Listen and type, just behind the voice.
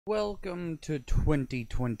Welcome to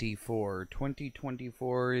 2024.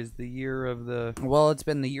 2024 is the year of the... Well, it's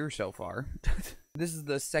been the year so far. This is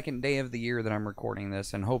the second day of the year that I'm recording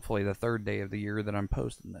this, and hopefully the third day of the year that I'm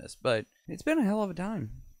posting this. But it's been a hell of a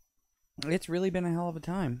time. It's really been a hell of a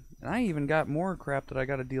time. And I even got more crap that I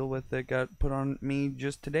got to deal with that got put on me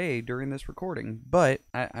just today during this recording. But,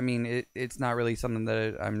 I mean, it's not really something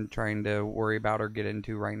that I'm trying to worry about or get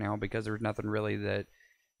into right now because there's nothing really that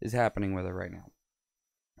is happening with it right now.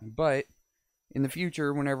 But in the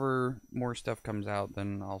future, whenever more stuff comes out,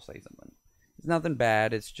 then I'll say something. It's nothing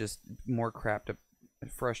bad. It's just more crap to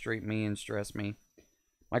frustrate me and stress me.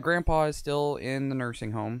 My grandpa is still in the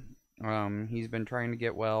nursing home. He's been trying to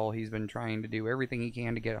get well. He's been trying to do everything he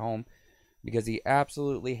can to get home because he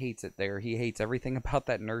absolutely hates it there. He hates everything about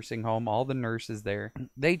that nursing home, all the nurses there.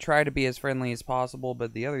 They try to be as friendly as possible,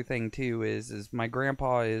 but the other thing too is my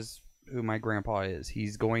grandpa is who my grandpa is.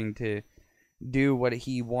 He's going to do what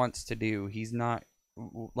he wants to do. He's not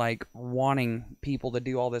like wanting people to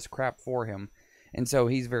do all this crap for him. And so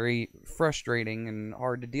he's very frustrating and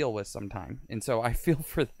hard to deal with sometimes. And so I feel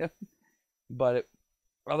for them. But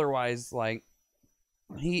otherwise, like,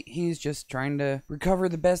 he's just trying to recover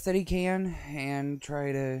the best that he can and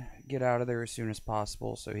try to get out of there as soon as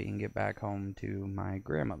possible so he can get back home to my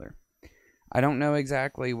grandmother. I don't know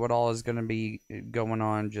exactly what all is going to be going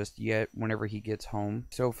on just yet whenever he gets home.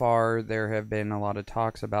 So far, there have been a lot of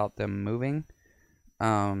talks about them moving,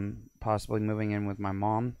 possibly moving in with my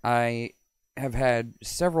mom. I have had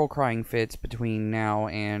several crying fits between now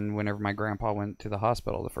and whenever my grandpa went to the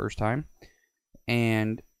hospital the first time.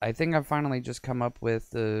 And I think I've finally just come up with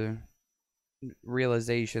the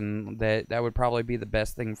realization that that would probably be the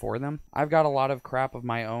best thing for them. I've got a lot of crap of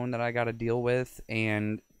my own that I got to deal with,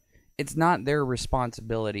 and it's not their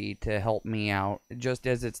responsibility to help me out, just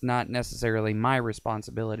as it's not necessarily my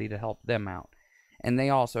responsibility to help them out. And they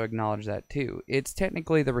also acknowledge that too. It's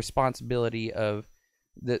technically the responsibility of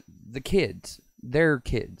the kids, their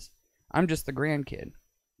kids. I'm just the grandkid.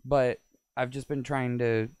 But I've just been trying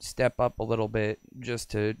to step up a little bit just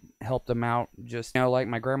to help them out. Just, you know, like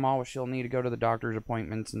my grandma, she'll need to go to the doctor's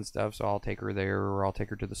appointments and stuff, so I'll take her there, or I'll take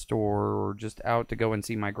her to the store, or just out to go and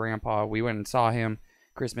see my grandpa. We went and saw him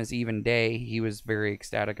Christmas Eve and day. He was very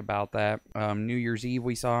ecstatic about that. New Year's Eve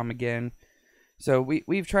we saw him again. So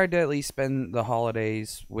we've tried to at least spend the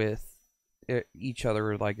holidays with each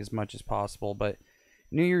other like as much as possible. But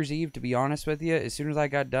New Year's Eve, to be honest with you, as soon as I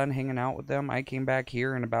got done hanging out with them, I came back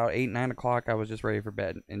here and about 8, 9 o'clock I was just ready for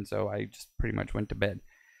bed. And so I just pretty much went to bed.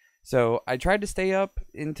 So I tried to stay up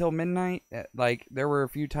until midnight. Like, there were a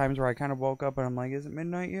few times where I kind of woke up and I'm like, is it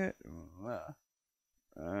midnight yet?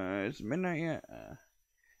 Is it midnight yet?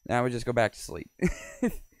 Now I would just go back to sleep.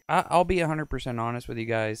 I'll be 100% honest with you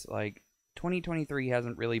guys. Like, 2023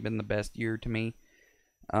 hasn't really been the best year to me.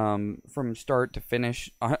 From start to finish,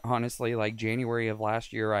 honestly, like January of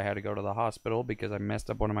last year, I had to go to the hospital because I messed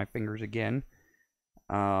up one of my fingers again.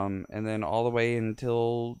 And then all the way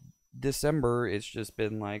until December, it's just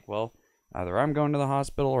been like, well, either I'm going to the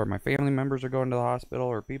hospital, or my family members are going to the hospital,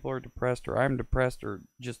 or people are depressed, or I'm depressed, or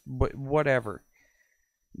just whatever.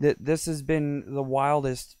 This has been the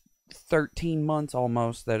wildest 13 months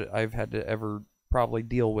almost that I've had to ever probably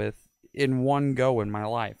deal with in one go in my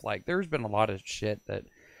life. Like, there's been a lot of shit that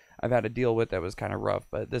I've had to deal with that was kind of rough,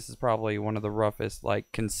 but this is probably one of the roughest, like,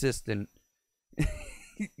 consistent,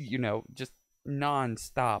 you know, just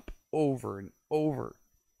non-stop over and over.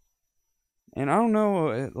 And I don't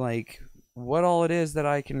know, like, what all it is that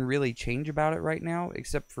I can really change about it right now,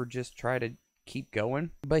 except for just try to keep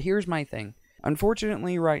going. But here's my thing.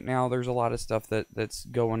 Unfortunately, right now, there's a lot of stuff that's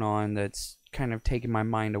going on that's kind of taking my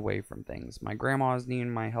mind away from things. My grandma's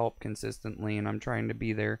needing my help consistently, and I'm trying to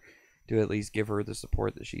be there to at least give her the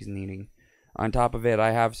support that she's needing. On top of it,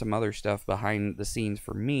 I have some other stuff behind the scenes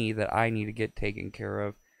for me that I need to get taken care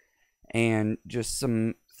of, and just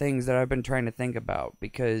some things that I've been trying to think about,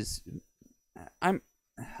 because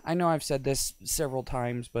I know I've said this several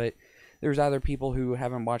times, but there's either people who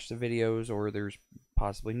haven't watched the videos, or there's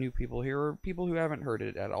possibly new people here, or people who haven't heard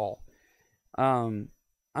it at all. I'm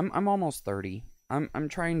almost 30. I'm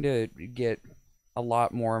trying to get a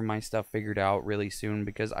lot more of my stuff figured out really soon,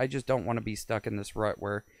 because I just don't want to be stuck in this rut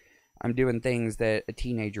where I'm doing things that a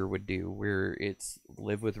teenager would do, where it's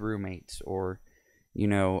live with roommates, or, you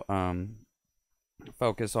know,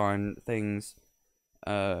 focus on things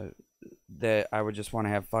that I would just want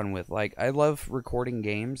to have fun with. Like, I love recording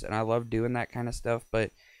games, and I love doing that kind of stuff, but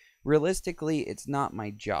realistically, it's not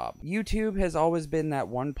my job. YouTube has always been that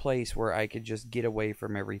one place where I could just get away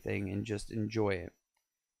from everything and just enjoy it.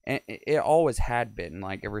 And it always had been,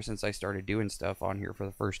 like, ever since I started doing stuff on here for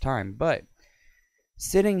the first time. But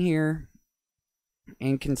sitting here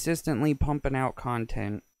and consistently pumping out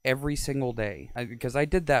content every single day, because I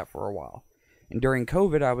did that for a while. And during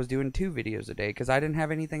COVID, I was doing 2 videos a day because I didn't have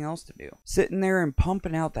anything else to do. Sitting there and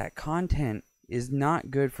pumping out that content is not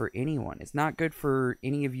good for anyone. It's not good for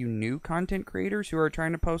any of you new content creators who are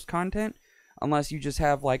trying to post content, unless you just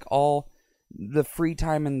have like all the free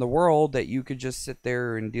time in the world that you could just sit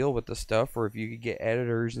there and deal with the stuff, or if you could get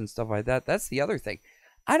editors and stuff like that. That's the other thing.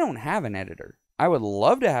 I don't have an editor. I would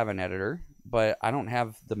love to have an editor, but I don't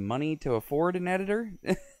have the money to afford an editor,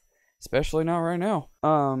 especially not right now.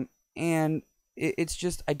 And it's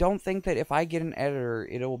just, I don't think that if I get an editor,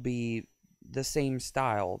 it'll be the same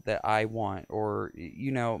style that I want, or,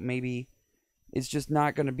 you know, maybe it's just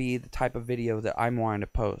not going to be the type of video that I'm wanting to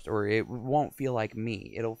post, or it won't feel like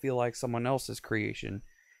me. It'll feel like someone else's creation,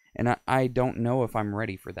 and I don't know if I'm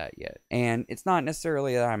ready for that yet. And it's not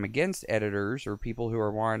necessarily that I'm against editors or people who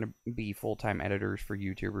are wanting to be full-time editors for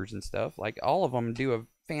YouTubers and stuff. Like, all of them do a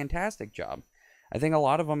fantastic job. I think a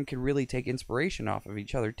lot of them can really take inspiration off of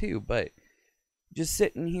each other too, but just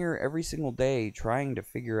sitting here every single day trying to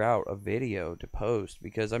figure out a video to post,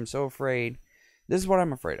 because I'm so afraid. This is what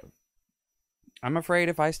I'm afraid of. I'm afraid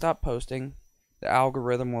if I stop posting, the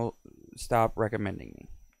algorithm will stop recommending me,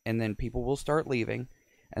 and then people will start leaving,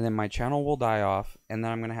 and then my channel will die off, and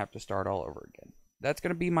then I'm going to have to start all over again. That's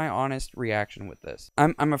going to be my honest reaction with this.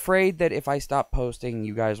 I'm afraid that if I stop posting,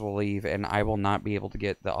 you guys will leave, and I will not be able to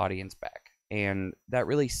get the audience back. And that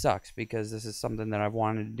really sucks, because this is something that I've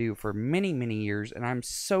wanted to do for many, many years, and I'm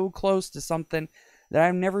so close to something that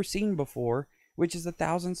I've never seen before, which is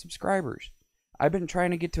 1,000 subscribers. I've been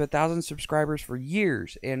trying to get to 1,000 subscribers for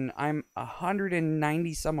years, and I'm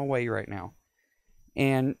 190 some away right now.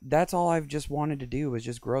 And that's all I've just wanted to do, is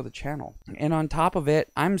just grow the channel. And on top of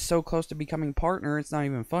it, I'm so close to becoming partner, it's not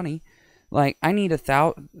even funny. Like, I need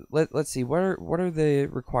 1,000. Let's see, what are the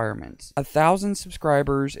requirements? 1,000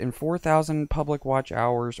 subscribers and 4,000 public watch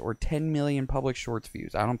hours, or 10 million public shorts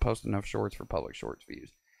views. I don't post enough shorts for public shorts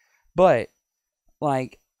views, but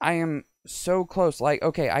like, I am so close. Like,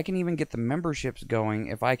 okay, I can even get the memberships going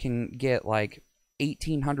if I can get like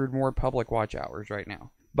 1,800 more public watch hours right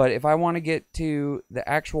now. But if I want to get to the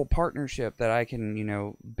actual partnership that I can, you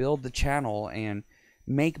know, build the channel and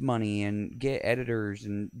make money and get editors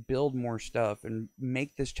and build more stuff and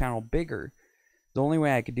make this channel bigger, the only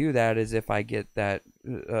way I could do that is if I get that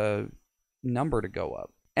number to go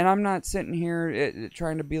up. And I'm not sitting here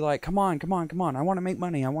trying to be like, come on, come on, come on, I want to make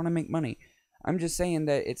money, I want to make money. I'm just saying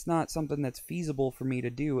that it's not something that's feasible for me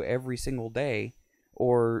to do every single day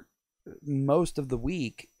or most of the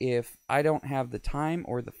week if I don't have the time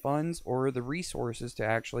or the funds or the resources to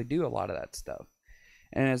actually do a lot of that stuff.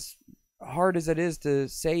 And as hard as it is to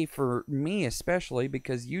say for me, especially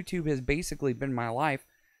because YouTube has basically been my life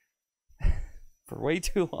for way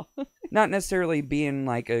too long. Not necessarily being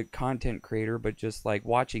like a content creator, but just like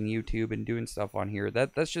watching YouTube and doing stuff on here.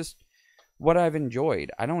 That's just what I've enjoyed.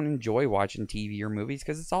 I don't enjoy watching TV or movies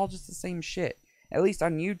because it's all just the same shit. At least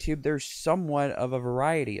on YouTube, there's somewhat of a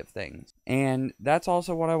variety of things. And that's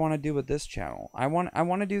also what I want to do with this channel. I want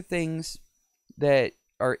to do things that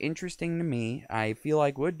are interesting to me, I feel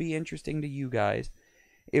like would be interesting to you guys.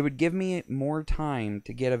 It would give me more time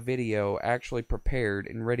to get a video actually prepared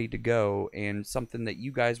and ready to go, and something that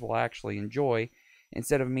you guys will actually enjoy,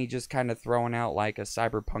 instead of me just kind of throwing out like a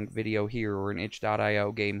Cyberpunk video here or an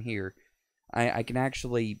itch.io game here. I can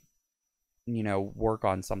actually, you know, work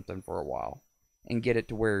on something for a while and get it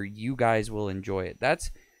to where you guys will enjoy it.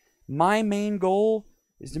 That's my main goal,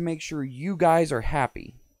 is to make sure you guys are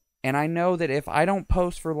happy. And I know that if I don't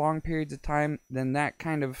post for long periods of time, then that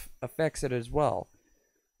kind of affects it as well.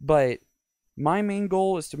 But my main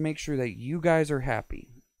goal is to make sure that you guys are happy.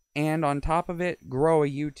 And on top of it, grow a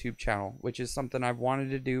YouTube channel, which is something I've wanted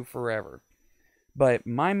to do forever. But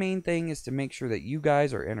my main thing is to make sure that you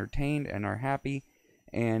guys are entertained and are happy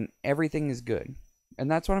and everything is good.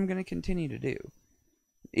 And that's what I'm going to continue to do.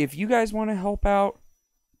 If you guys want to help out,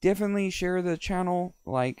 definitely share the channel.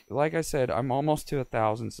 Like I said, I'm almost to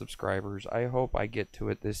 1,000 subscribers. I hope I get to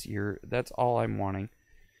it this year. That's all I'm wanting.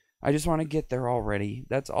 I just want to get there already.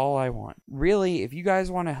 That's all I want. Really, if you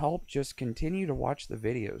guys want to help, just continue to watch the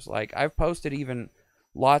videos. Like, I've posted even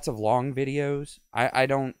lots of long videos. I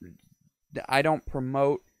don't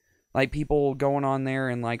promote like people going on there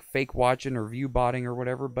and like fake watching or view botting or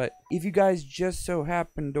whatever, but if you guys just so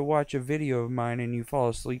happen to watch a video of mine and you fall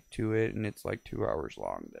asleep to it and it's like 2 hours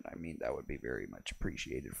long, then I mean, that would be very much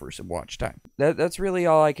appreciated for some watch time. That's really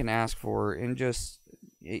all I can ask for. And just,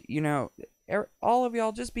 you know, all of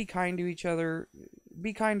y'all, just be kind to each other.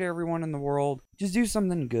 be kind to everyone in the world. Just do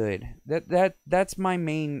something good. That's my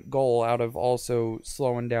main goal out of also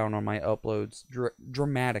slowing down on my uploads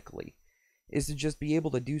dramatically, is to just be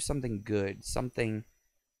able to do something good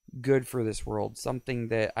for this world, something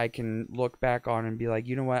that I can look back on and be like,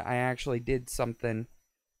 you know what, I actually did something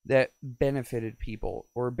that benefited people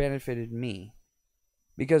or benefited me.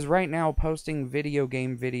 Because right now, posting video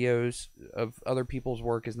game videos of other people's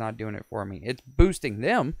work is not doing it for me. It's boosting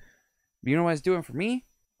them. You know what it's doing for me?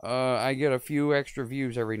 I get a few extra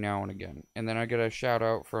views every now and again, and then I get a shout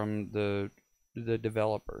out from the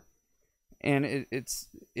developer. And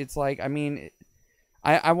it's like, I mean,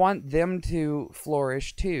 I want them to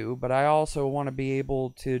flourish too, but I also want to be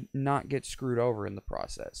able to not get screwed over in the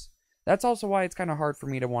process. That's also why it's kind of hard for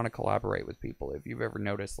me to want to collaborate with people. If you've ever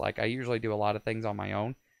noticed, like, I usually do a lot of things on my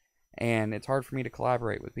own, and it's hard for me to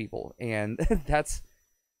collaborate with people, and that's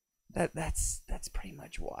pretty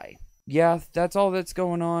much why. Yeah, that's all that's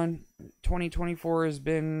going on. 2024 has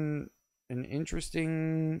been an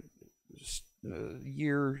interesting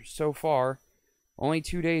year so far. Only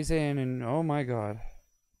 2 days in, and oh my god,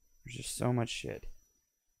 there's just so much shit.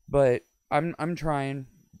 But I'm trying.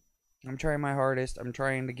 I'm trying my hardest. I'm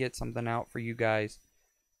trying to get something out for you guys.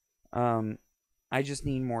 I just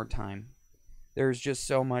need more time. There's just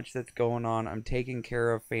so much that's going on. I'm taking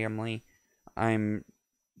care of family. I'm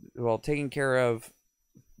taking care of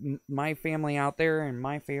my family out there and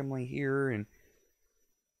my family here, and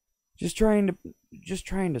just trying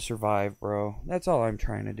to survive, bro. That's all I'm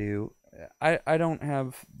trying to do. I don't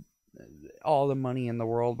have all the money in the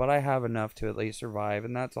world, but I have enough to at least survive,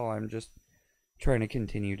 and that's all I'm just trying to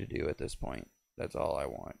continue to do at this point. That's all I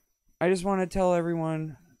want. I just want to tell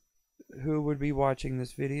everyone who would be watching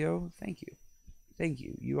this video, thank you. Thank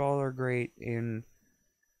you. You all are great, and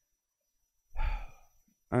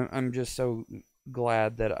I'm just so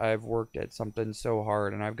glad that I've worked at something so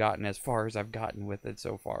hard and I've gotten as far as I've gotten with it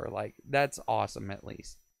so far. Like, that's awesome, at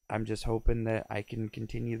least. I'm just hoping that I can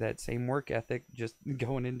continue that same work ethic just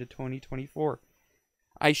going into 2024.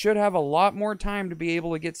 I should have a lot more time to be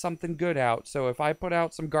able to get something good out, so if I put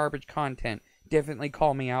out some garbage content, definitely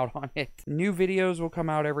call me out on it. New videos will come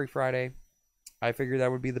out every Friday. I figured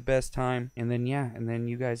that would be the best time. And then, yeah, and then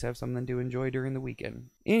you guys have something to enjoy during the weekend.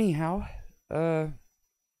 Anyhow,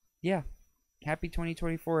 yeah. Happy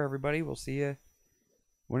 2024, everybody. We'll see you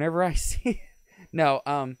whenever I see you. No,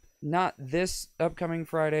 not this upcoming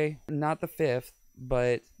Friday, not the 5th,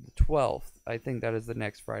 but the 12th. I think that is the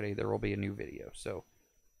next Friday. There will be a new video, so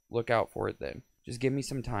look out for it then. Just give me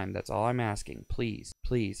some time. That's all I'm asking. Please,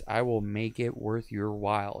 please. I will make it worth your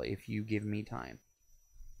while if you give me time.